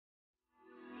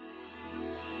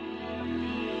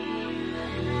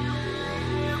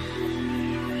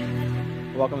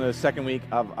Welcome to the second week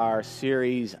of our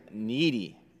series,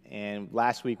 Needy. And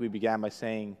last week we began by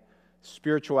saying,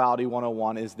 Spirituality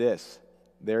 101 is this: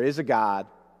 there is a God,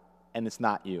 and it's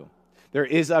not you. There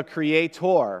is a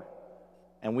creator,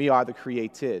 and we are the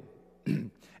created. And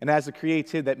as the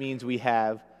created, that means we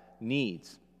have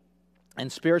needs.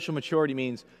 And spiritual maturity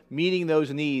means meeting those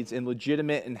needs in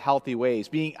legitimate and healthy ways,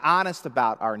 being honest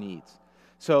about our needs,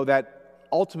 so that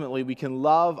ultimately we can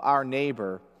love our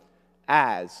neighbor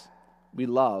as we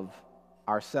love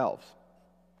ourselves.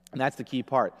 And that's the key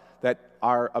part, that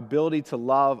our ability to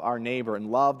love our neighbor and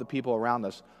love the people around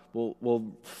us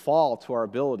will fall to our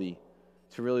ability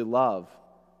to really love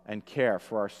and care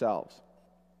for ourselves.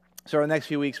 So in the next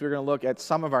few weeks, we're going to look at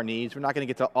some of our needs. We're not going to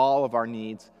get to all of our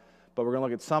needs, but we're going to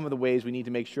look at some of the ways we need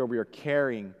to make sure we are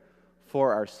caring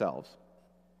for ourselves.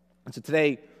 And so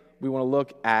today, we want to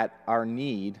look at our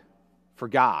need for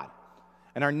God.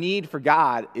 And our need for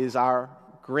God is our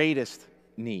greatest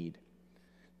need.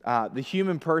 The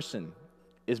human person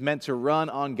is meant to run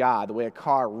on God the way a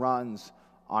car runs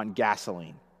on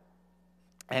gasoline.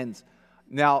 And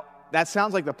now, that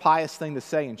sounds like the pious thing to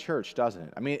say in church, doesn't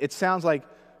it? I mean, it sounds like,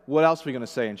 what else are we going to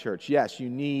say in church? Yes, you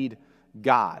need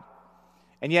God.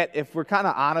 And yet, if we're kind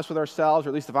of honest with ourselves,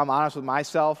 or at least if I'm honest with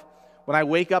myself, when I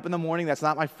wake up in the morning, that's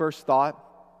not my first thought.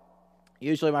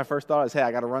 Usually my first thought is, hey,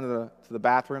 I got to run to the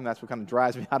bathroom. That's what kind of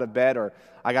drives me out of bed. Or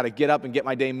I got to get up and get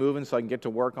my day moving so I can get to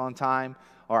work on time.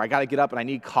 Or I got to get up and I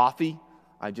need coffee.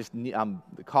 The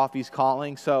coffee's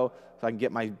calling so I can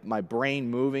get my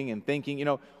brain moving and thinking. You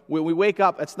know, when we wake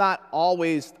up, it's not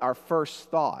always our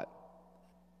first thought.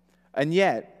 And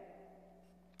yet,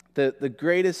 the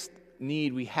greatest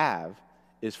need we have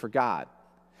is for God.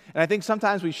 And I think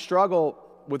sometimes we struggle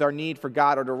with our need for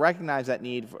God, or to recognize that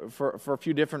need for a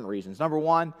few different reasons. Number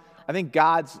one, I think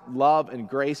God's love and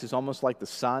grace is almost like the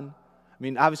sun. I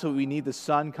mean, obviously we need the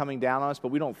sun coming down on us, but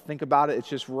we don't think about it. It's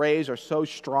just rays are so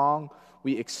strong,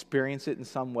 we experience it in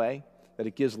some way, that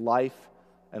it gives life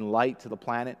and light to the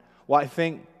planet. Well, I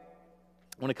think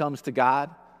when it comes to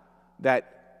God,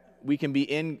 that we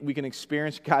can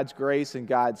experience God's grace and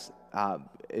God's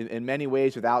in many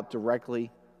ways without directly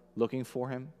looking for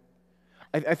Him.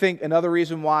 I think another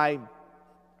reason why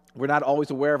we're not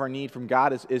always aware of our need from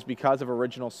God is because of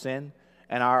original sin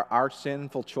and our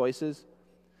sinful choices.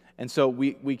 And so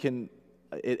it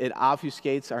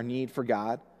obfuscates our need for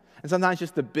God. And sometimes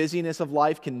just the busyness of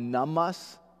life can numb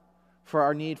us for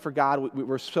our need for God.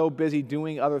 We're so busy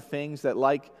doing other things that,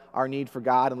 like our need for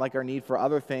God and like our need for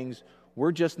other things,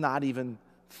 we're just not even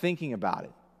thinking about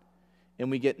it. And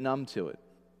we get numb to it.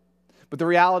 But the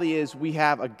reality is we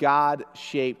have a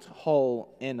God-shaped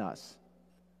hole in us.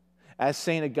 As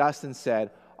St. Augustine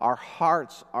said, our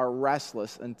hearts are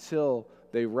restless until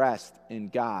they rest in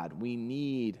God. We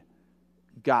need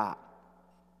God.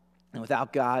 And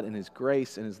without God and His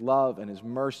grace and His love and His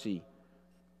mercy,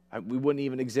 we wouldn't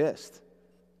even exist.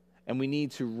 And we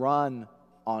need to run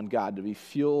on God, to be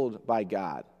fueled by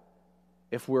God,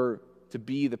 if we're to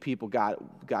be the people God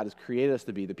has created us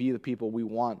to be the people we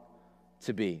want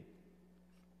to be.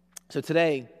 So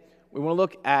today, I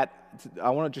want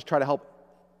to just try to help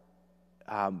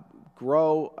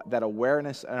grow that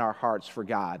awareness in our hearts for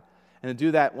God. And to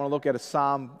do that, I want to look at a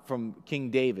psalm from King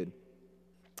David,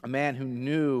 a man who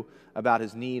knew about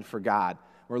his need for God.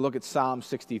 We're going to look at Psalm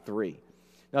 63.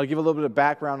 Now, I'll give a little bit of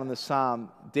background on this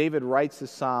psalm. David writes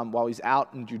this psalm while he's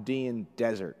out in Judean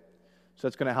desert. So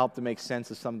it's going to help to make sense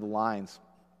of some of the lines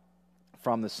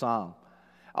from the psalm.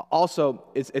 Also,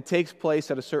 it takes place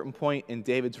at a certain point in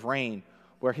David's reign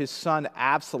where his son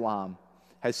Absalom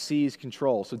has seized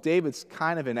control. So David's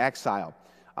kind of in exile.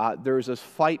 There's this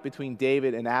fight between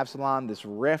David and Absalom, this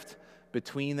rift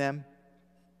between them.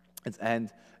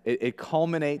 And it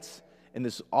culminates in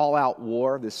this all-out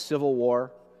war, this civil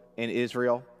war in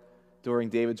Israel during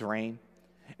David's reign.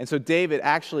 And so David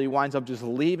actually winds up just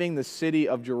leaving the city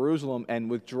of Jerusalem and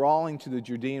withdrawing to the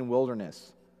Judean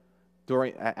wilderness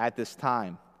at this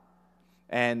time.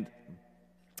 And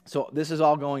so this is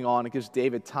all going on. It gives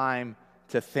David time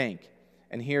to think.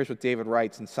 And here's what David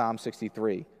writes in Psalm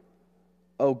 63.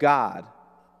 "O God,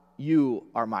 you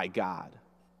are my God."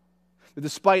 But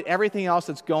despite everything else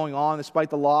that's going on, despite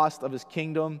the loss of his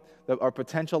kingdom, or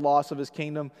potential loss of his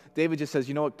kingdom, David just says,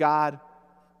 you know what, God,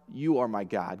 you are my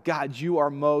God. God, you are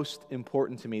most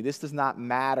important to me. This does not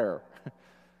matter.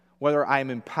 Whether I am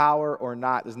in power or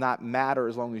not does not matter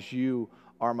as long as you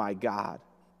are my God.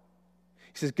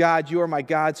 He says, God, you are my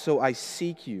God, so I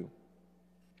seek you.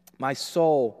 My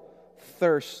soul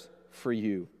thirsts for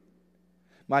you.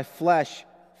 My flesh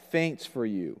faints for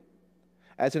you,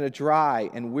 as in a dry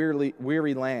and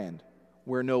weary land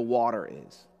where no water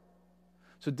is.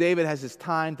 So David has this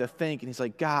time to think, and he's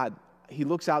like, God, he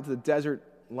looks out to the desert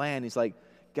land. He's like,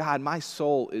 God, my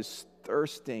soul is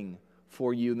thirsting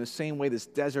for you in the same way this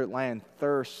desert land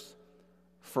thirsts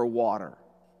for water.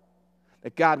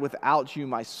 That God, without you,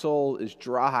 my soul is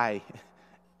dry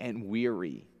and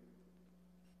weary.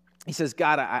 He says,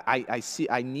 God,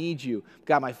 I need you.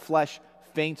 God, my flesh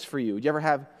faints for you. Do you ever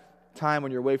have time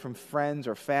when you're away from friends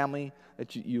or family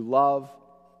that you love,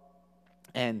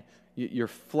 and your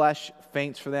flesh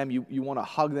faints for them? You want to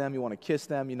hug them, you want to kiss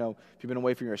them. You know, if you've been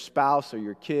away from your spouse or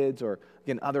your kids or,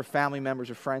 again, other family members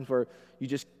or friends, where you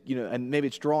just, and maybe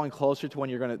it's drawing closer to when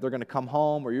they're going to come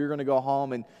home or you're going to go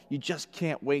home, and you just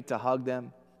can't wait to hug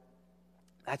them.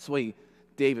 That's the way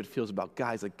David feels about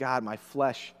God. He's like, God, my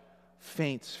flesh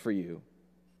faints for you.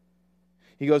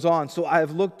 He goes on, so I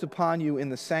have looked upon you in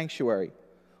the sanctuary,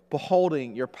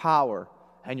 beholding your power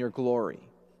and your glory.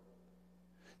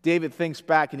 David thinks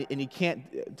back, and he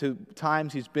can't, to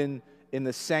times he's been in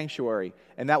the sanctuary,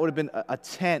 and that would have been a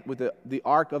tent with the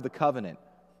Ark of the Covenant.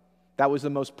 That was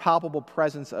the most palpable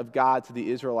presence of God to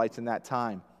the Israelites in that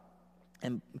time.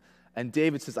 And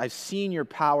David says, I've seen your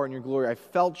power and your glory. I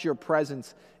felt your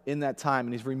presence in that time.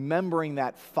 And he's remembering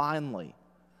that finally,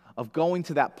 of going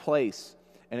to that place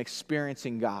and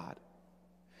experiencing God.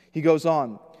 He goes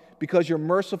on, because your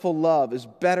merciful love is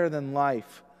better than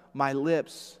life, my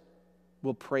lips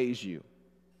will praise you.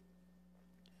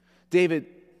 David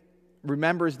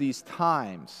remembers these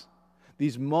times,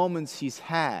 these moments he's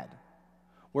had,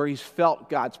 where he's felt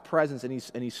God's presence,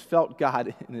 and he's felt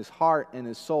God in his heart and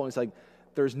his soul. And he's like,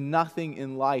 there's nothing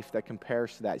in life that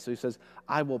compares to that. So he says,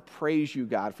 I will praise you,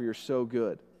 God, for you're so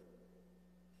good.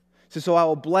 He says, so I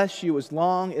will bless you as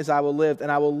long as I will live,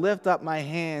 and I will lift up my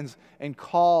hands and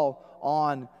call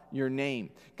on your name.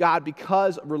 God,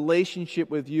 because relationship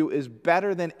with you is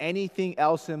better than anything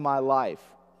else in my life,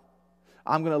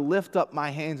 I'm going to lift up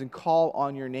my hands and call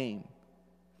on your name.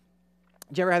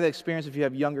 Did you ever have that experience, if you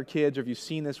have younger kids, or if you've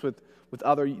seen this with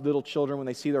other little children, when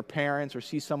they see their parents or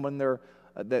see someone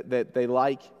that they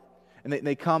like, and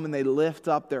they come and they lift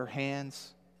up their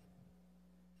hands?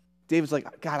 David's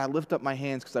like, God, I lift up my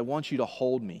hands because I want you to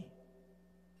hold me.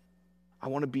 I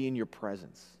want to be in your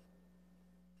presence.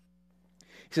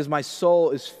 He says, my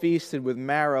soul is feasted with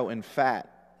marrow and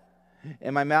fat,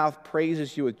 and my mouth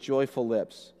praises you with joyful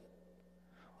lips.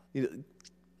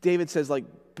 David says, like,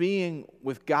 being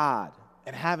with God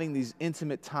and having these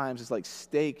intimate times is like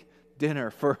steak dinner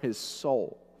for his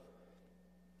soul.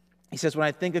 He says, when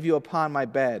I think of you upon my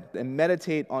bed and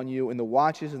meditate on you in the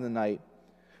watches of the night,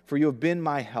 for you have been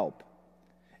my help,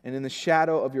 and in the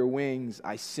shadow of your wings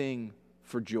I sing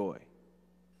for joy.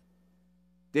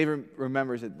 David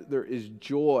remembers that there is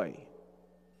joy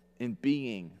in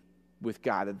being with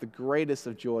God, that the greatest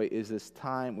of joy is this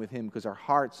time with him, because our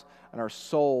hearts and our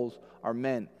souls are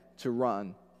meant to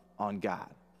run on God.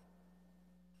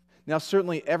 Now,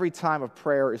 certainly every time of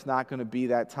prayer is not going to be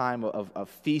that time of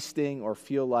feasting or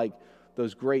feel like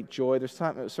those great joy. There's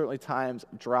certainly times,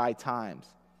 dry times.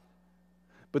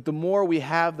 But the more we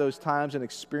have those times and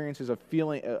experiences of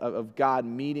feeling of God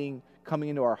meeting, coming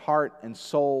into our heart and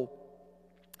soul,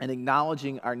 and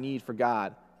acknowledging our need for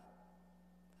God,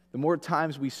 the more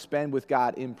times we spend with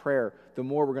God in prayer, the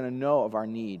more we're going to know of our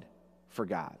need for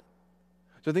God.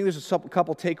 So I think there's a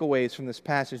couple takeaways from this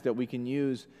passage that we can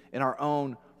use in our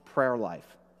own prayer life.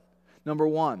 Number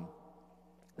one,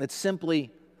 that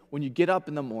simply, when you get up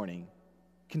in the morning,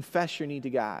 confess your need to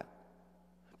God.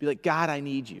 Be like, God, I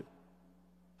need you.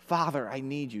 Father, I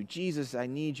need you. Jesus, I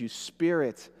need you.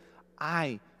 Spirit,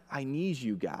 I need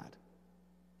you, God.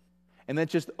 And that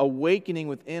just awakening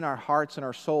within our hearts and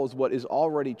our souls what is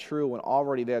already true and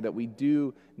already there, that we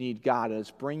do need God, and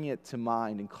it's bringing it to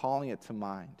mind and calling it to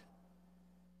mind.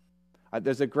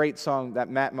 There's a great song, that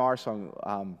Matt Maher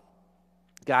song,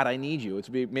 God, I Need You. It's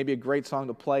maybe a great song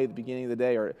to play at the beginning of the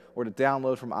day, or to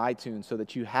download from iTunes so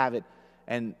that you have it,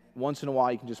 and once in a while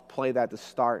you can just play that to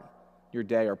start your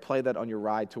day, or play that on your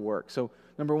ride to work. So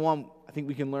number one, I think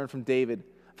we can learn from David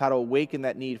of how to awaken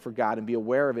that need for God and be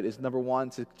aware of it is, number one,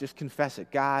 to just confess it.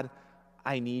 God,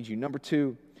 I need you. Number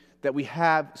two, that we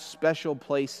have special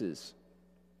places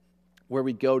where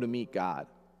we go to meet God.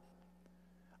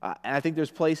 And I think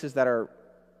there's places that are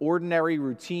ordinary,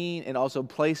 routine, and also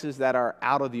places that are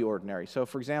out of the ordinary. So,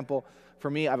 for example,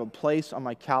 for me, I have a place on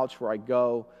my couch where I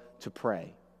go to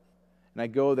pray. And I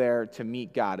go there to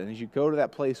meet God. And as you go to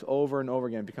that place over and over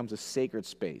again, it becomes a sacred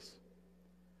space.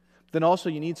 Then also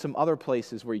you need some other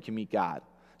places where you can meet God.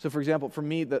 So, for example, for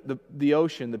me, the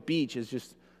ocean, the beach is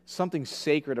just something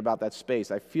sacred about that space.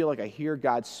 I feel like I hear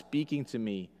God speaking to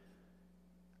me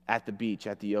at the beach,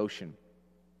 at the ocean.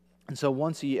 And so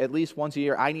at least once a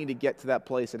year, I need to get to that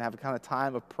place and have a kind of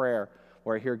time of prayer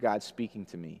where I hear God speaking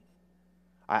to me.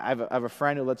 I have a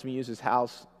friend who lets me use his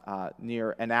house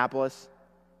near Annapolis,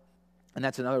 and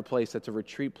that's another place that's a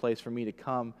retreat place for me to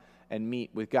come and meet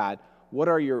with God. What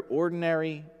are your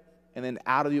ordinary and then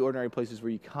out of the ordinary places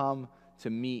where you come to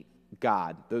meet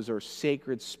God? Those are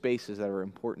sacred spaces that are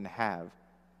important to have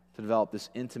to develop this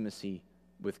intimacy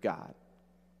with God.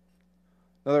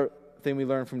 Another thing we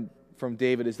learn from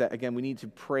David is that, again, we need to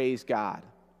praise God.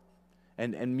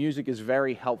 And music is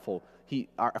very helpful. If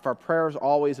our prayer is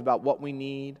always about what we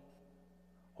need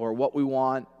or what we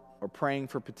want or praying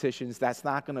for petitions, that's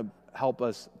not going to help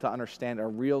us to understand our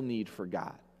real need for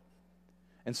God.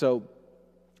 And so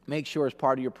make sure as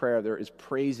part of your prayer there is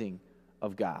praising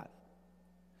of God.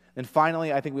 And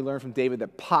finally, I think we learn from David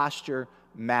that posture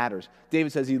matters.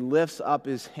 David says he lifts up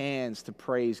his hands to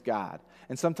praise God.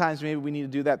 And sometimes maybe we need to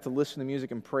do that to listen to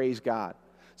music and praise God.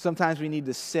 Sometimes we need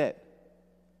to sit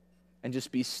and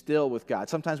just be still with God.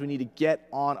 Sometimes we need to get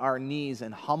on our knees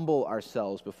and humble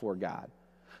ourselves before God.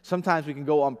 Sometimes we can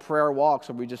go on prayer walks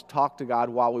where we just talk to God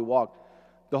while we walk.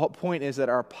 The whole point is that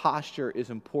our posture is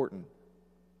important.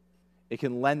 It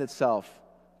can lend itself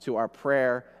to our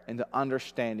prayer and to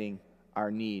understanding our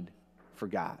need for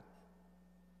God.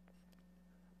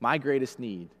 My greatest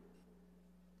need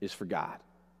is for God.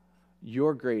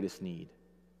 Your greatest need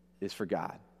is for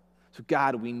God. So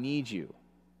God, we need you.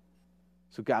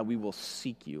 So God, we will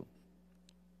seek you.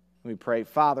 Let me pray.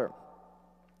 Father,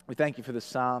 we thank you for this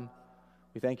psalm.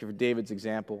 We thank you for David's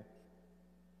example.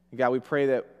 And God, we pray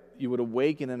that you would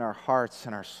awaken in our hearts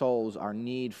and our souls our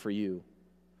need for you.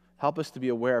 Help us to be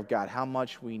aware of, God, how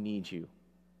much we need you.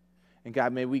 And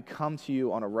God, may we come to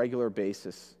you on a regular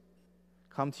basis,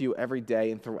 come to you every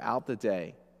day and throughout the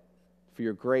day for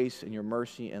your grace and your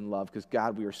mercy and love, because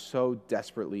God, we are so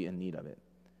desperately in need of it.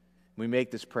 We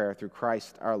make this prayer through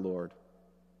Christ our Lord.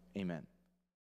 Amen.